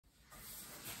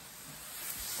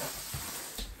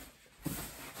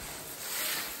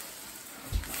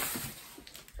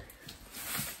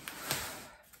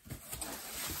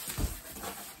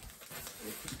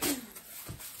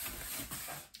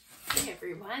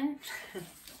everyone.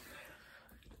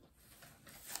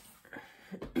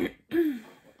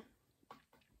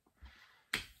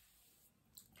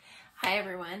 Hi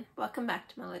everyone, welcome back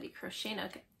to Melody Crochet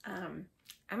Nook.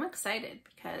 I'm excited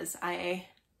because I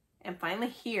am finally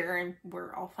here and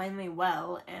we're all finally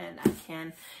well, and I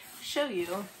can show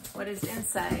you what is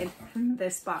inside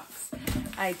this box.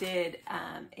 I did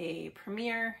a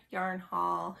Premier yarn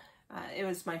haul. It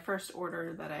was my first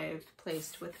order that I've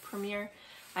placed with Premier.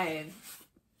 I've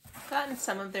gotten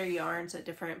some of their yarns at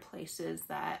different places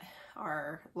that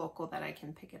are local that I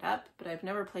can pick it up, but I've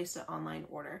never placed an online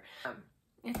order.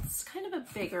 It's kind of a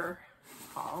bigger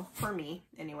haul for me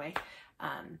anyway,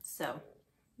 so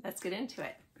let's get into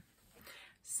it.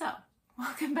 So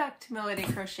welcome back to Melody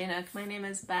Crochet Nook. My name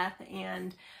is Beth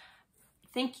and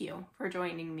thank you for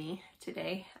joining me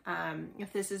today.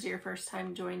 If this is your first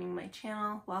time joining my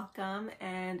channel, welcome,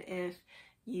 and if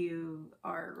you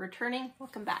are returning,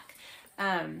 welcome back.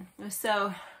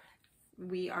 So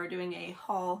we are doing a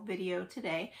haul video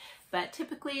today, but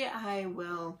typically I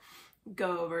will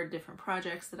go over different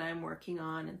projects that I'm working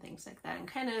on and things like that, and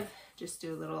kind of just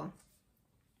do a little,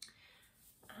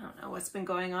 I don't know, what's been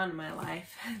going on in my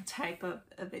life type of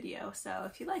a video. So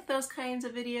if you like those kinds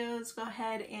of videos, go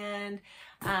ahead and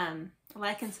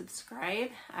like and subscribe.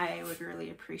 I would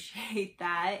really appreciate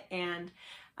that. And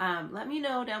let me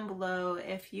know down below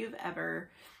if you've ever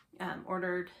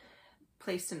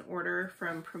placed an order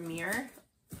from Premier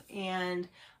and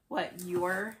what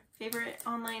your favorite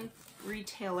online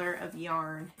retailer of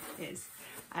yarn is.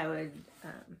 I would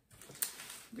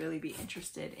really be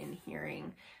interested in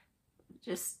hearing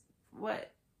just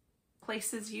what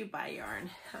places you buy yarn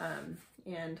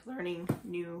and learning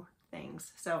new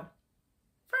things. So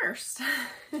first,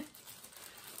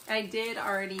 I did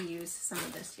already use some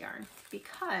of this yarn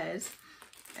because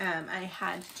I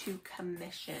had two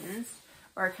commissions,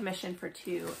 or a commission for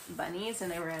 2 bunnies,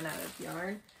 and I ran out of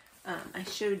yarn. I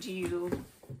showed you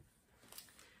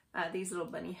these little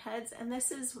bunny heads, and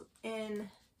this is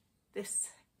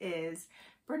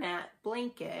Bernat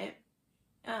Blanket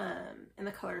in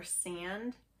the color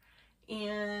Sand,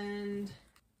 and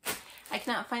I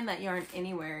cannot find that yarn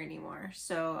anywhere anymore,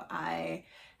 so I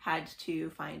had to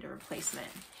find a replacement.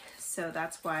 So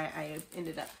that's why I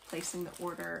ended up placing the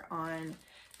order on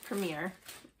Premier,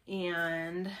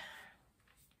 and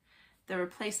the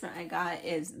replacement I got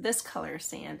is this color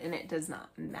Sand, and it does not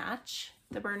match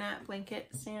the Bernat Blanket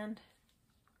Sand.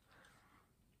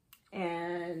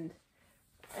 And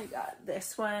I got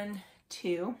this one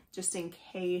too, just in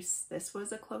case this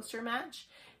was a closer match.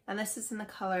 And this is in the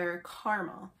color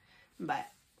Caramel, but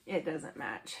it doesn't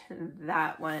match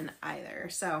that one either.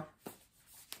 So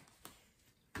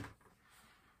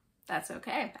that's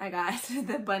okay. I got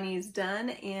the bunnies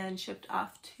done and shipped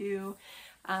off to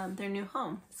their new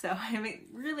home. So I'm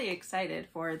really excited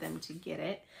for them to get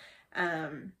it.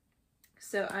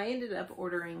 So I ended up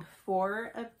ordering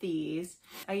 4 of these.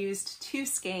 I used 2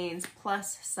 skeins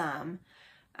plus some,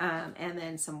 and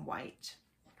then some white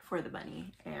for the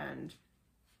bunny. And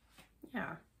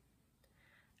yeah,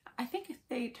 I think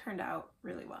they turned out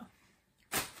really well.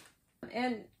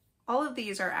 And all of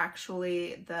these are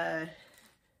actually the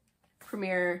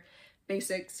Premier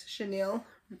Basics chenille.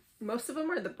 Most of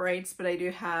them are the brights, but I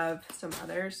do have some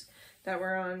others that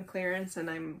were on clearance, and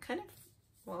I'm kind of,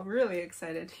 well, really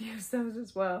excited to use those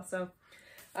as well. So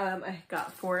I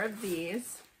got 4 of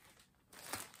these.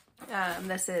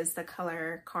 This is the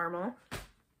color Caramel,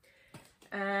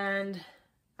 and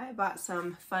I bought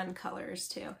some fun colors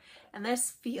too. And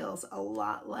this feels a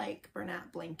lot like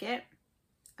Bernat Blanket,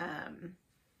 and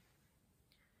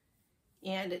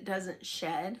it doesn't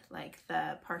shed like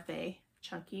the Parfait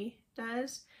Chunky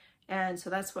does. And so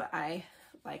that's what I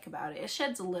like about it. It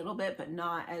sheds a little bit, but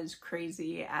not as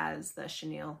crazy as the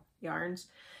chenille yarns.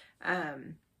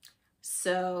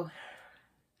 So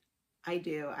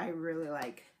I really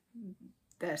like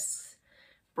this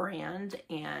brand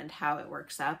and how it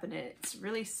works up, and it's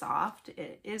really soft.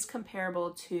 It is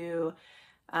comparable to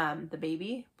the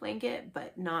baby blanket,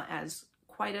 but not as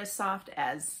quite as soft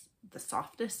as the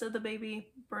softest of the baby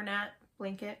Bernat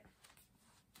Blanket.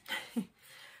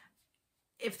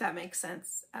 If that makes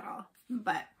sense at all.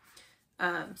 But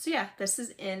so yeah, this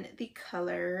is in the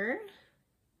color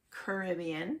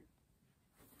Caribbean,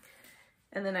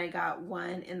 and then I got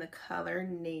one in the color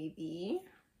Navy,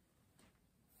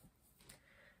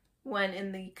 one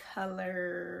in the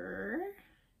color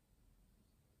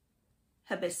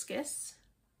Hibiscus.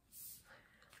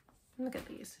 Look at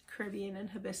these, Caribbean and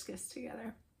Hibiscus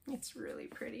together. It's really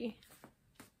pretty.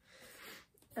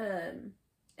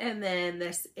 And then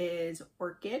this is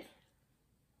Orchid.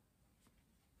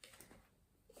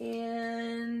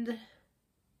 And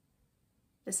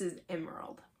This is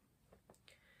Emerald.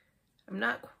 I'm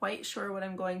not quite sure what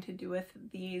I'm going to do with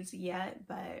these yet,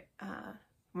 but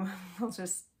we'll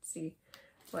just see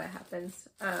what happens.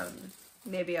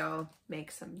 Maybe I'll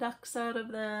make some ducks out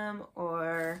of them,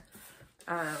 or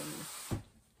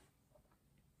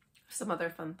some other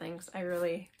fun things. I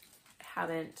really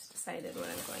haven't decided what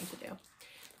I'm going to do.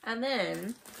 And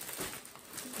then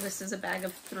this is a bag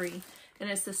of 3, and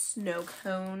it's the Snow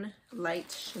Cone Light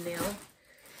Chenille.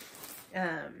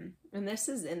 And this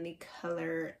is in the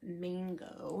color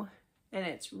Mango, and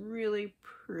it's really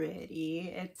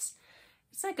pretty. It's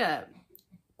like a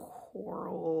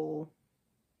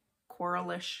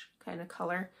coralish kind of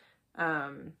color,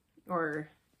 or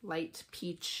light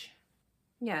peach.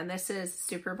 Yeah, and this is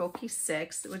Super Bulky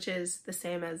 6, which is the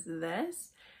same as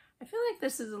this. I feel like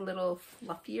this is a little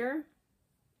fluffier,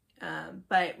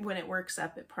 but when it works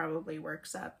up, it probably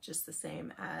works up just the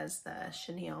same as the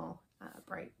Chenille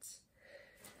Brights.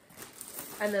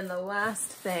 And then the last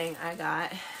thing I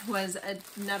got was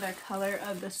another color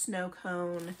of the Snow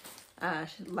Cone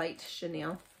Light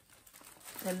Chenille.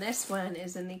 And this one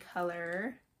is in the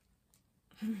color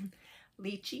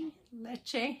Leche.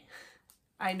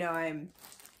 I know I'm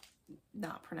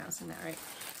not pronouncing that right,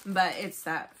 but it's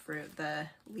that fruit, the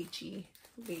lychee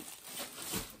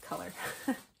color.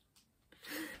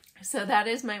 So that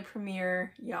is my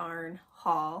Premier Yarn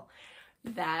haul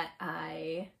that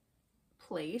I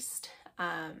placed.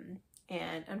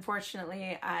 And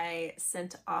unfortunately I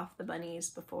sent off the bunnies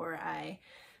before I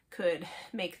could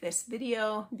make this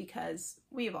video because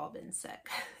we've all been sick.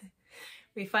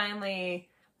 We finally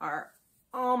are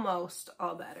almost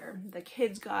all better. The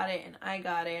kids got it and I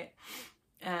got it,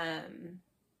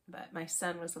 but my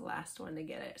son was the last one to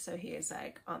get it, so he is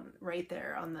like right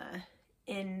there on the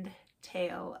end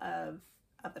tail of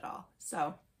it all.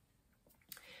 So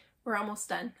we're almost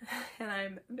done, and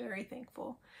I'm very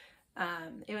thankful.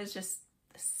 It was just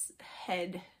this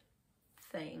head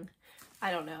thing.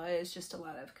 I don't know, it was just a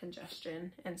lot of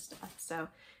congestion and stuff. So,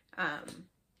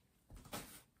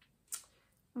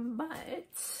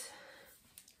 but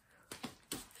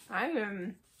I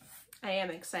am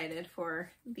excited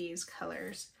for these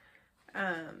colors,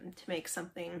 to make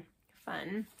something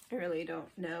fun. I really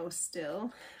don't know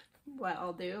still what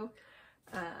I'll do,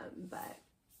 but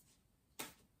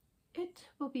it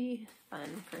will be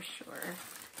fun for sure.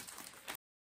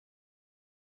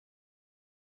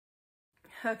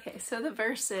 Okay, so the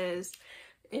verses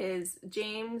is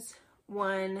James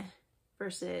 1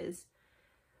 verses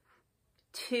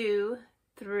 2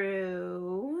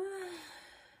 through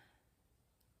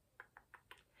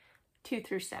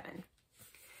 7.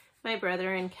 My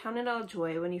brethren, count it all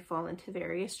joy when you fall into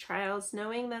various trials,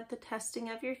 knowing that the testing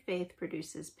of your faith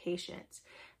produces patience.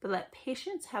 But let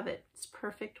patience have its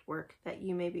perfect work, that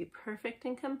you may be perfect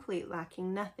and complete,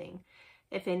 lacking nothing.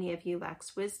 If any of you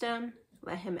lacks wisdom,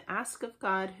 let him ask of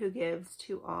God, who gives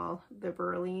to all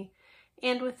liberally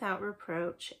and without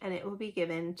reproach, and it will be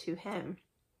given to him.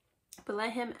 But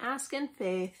let him ask in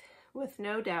faith, with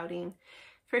no doubting,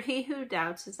 for he who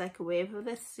doubts is like a wave of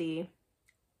the sea,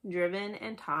 driven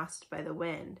and tossed by the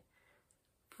wind.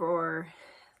 For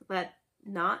let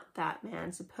not that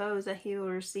man suppose that he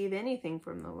will receive anything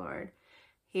from the Lord.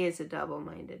 He is a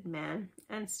double-minded man,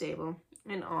 unstable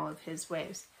in all of his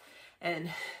ways. And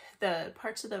the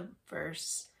parts of the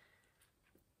verse,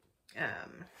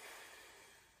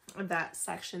 that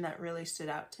section that really stood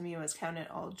out to me was count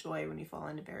it all joy when you fall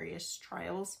into various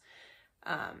trials.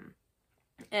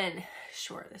 And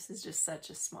sure, this is just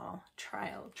such a small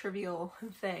trivial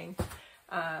thing.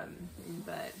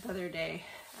 But the other day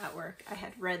at work, I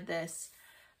had read this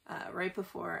right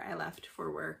before I left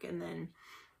for work. And then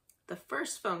the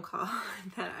first phone call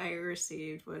that I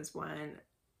received was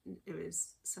it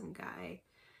was some guy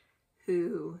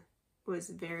who was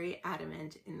very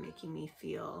adamant in making me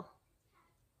feel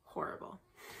horrible,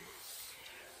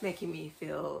 making me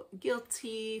feel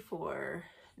guilty for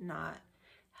not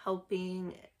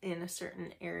helping in a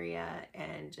certain area,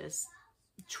 and just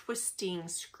twisting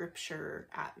scripture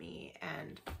at me,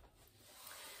 and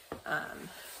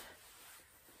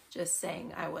just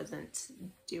saying I wasn't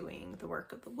doing the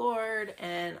work of the Lord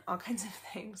and all kinds of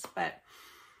things. But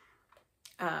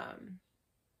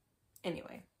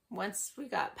anyway, once we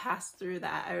got past through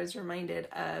that, I was reminded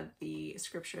of the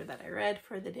scripture that I read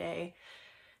for the day,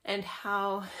 and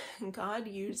how God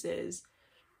uses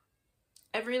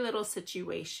every little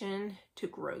situation to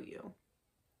grow you,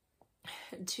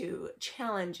 to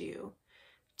challenge you,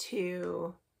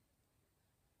 to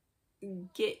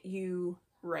get you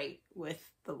right with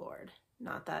the Lord.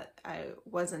 Not that I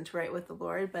wasn't right with the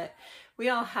Lord, but we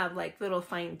all have like little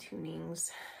fine tunings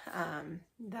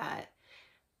that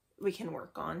we can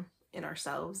work on in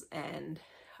ourselves and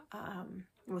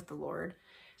with the Lord.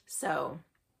 So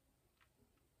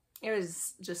it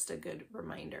was just a good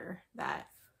reminder that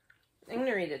I'm going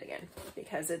to read it again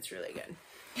because it's really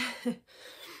good.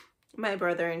 My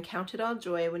brethren, count it all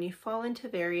joy when you fall into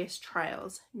various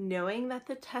trials, knowing that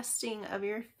the testing of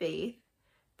your faith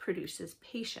produces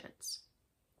patience.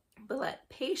 But let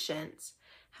patience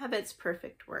have its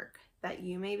perfect work, that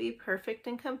you may be perfect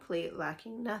and complete,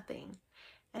 lacking nothing.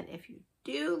 And if you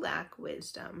do lack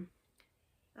wisdom,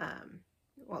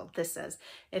 this says,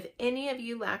 if any of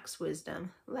you lacks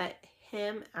wisdom, let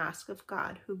him ask of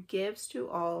God, who gives to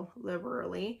all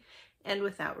liberally and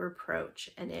without reproach,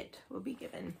 and it will be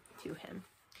given to him.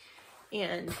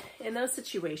 And in those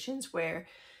situations where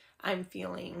I'm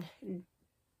feeling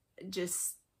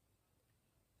just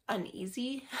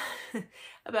uneasy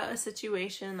about a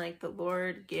situation, like the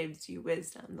Lord gives you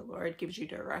wisdom, the Lord gives you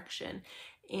direction,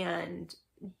 and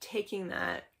taking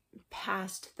that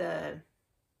past the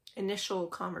initial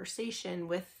conversation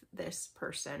with this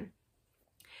person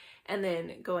and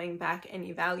then going back and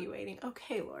evaluating,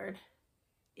 okay, Lord,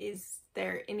 is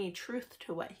there any truth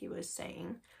to what he was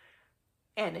saying?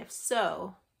 And if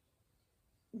so,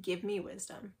 give me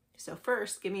wisdom. So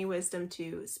first, give me wisdom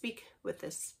to speak with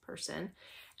this person.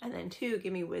 And then 2,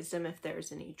 give me wisdom if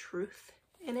there's any truth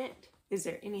in it. Is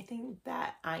there anything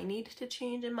that I need to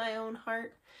change in my own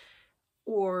heart?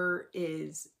 Or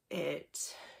is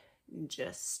it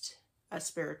just a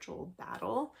spiritual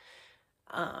battle?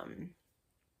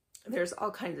 There's all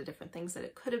kinds of different things that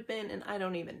it could have been, and I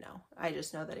don't even know. I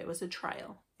just know that it was a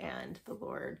trial, and the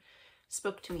Lord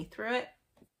spoke to me through it.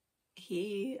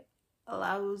 He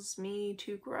allows me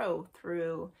to grow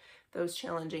through those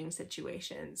challenging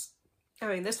situations. I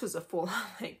mean, this was a full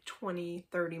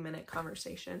 20-30 minute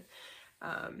conversation,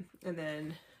 and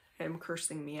then him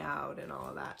cursing me out and all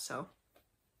of that. So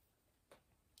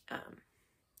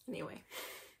anyway,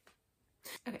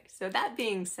 okay, so that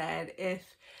being said, if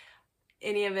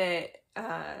any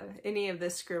of the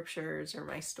scriptures or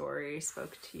my story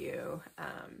spoke to you,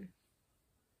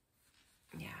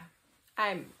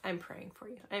 I'm praying for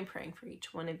you. I'm praying for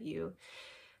each one of you,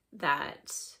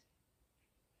 that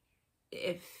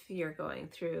if you're going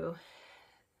through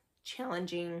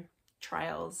challenging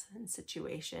trials and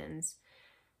situations,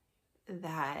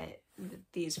 that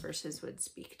these verses would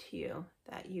speak to you,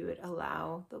 that you would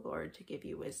allow the Lord to give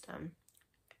you wisdom,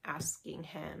 asking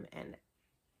him, and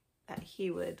that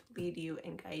he would lead you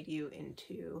and guide you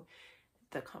into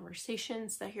the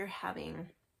conversations that you're having,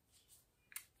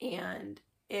 and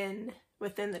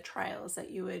within the trials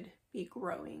that you would be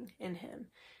growing in him,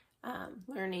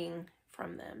 learning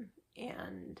from them,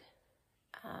 and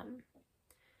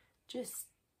just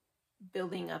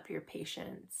building up your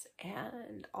patience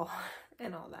and all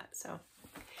that. So,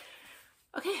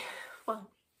 okay, well,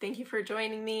 thank you for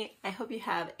joining me. I hope you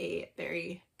have a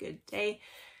very good day.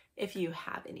 If you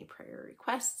have any prayer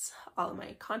requests, all of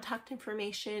my contact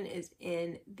information is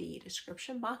in the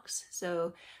description box.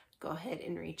 So go ahead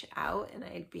and reach out, and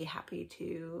I'd be happy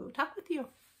to talk with you.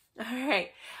 All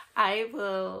right, I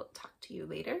will talk to you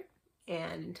later.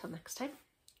 And until next time,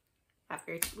 have a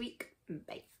great week.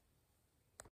 Bye.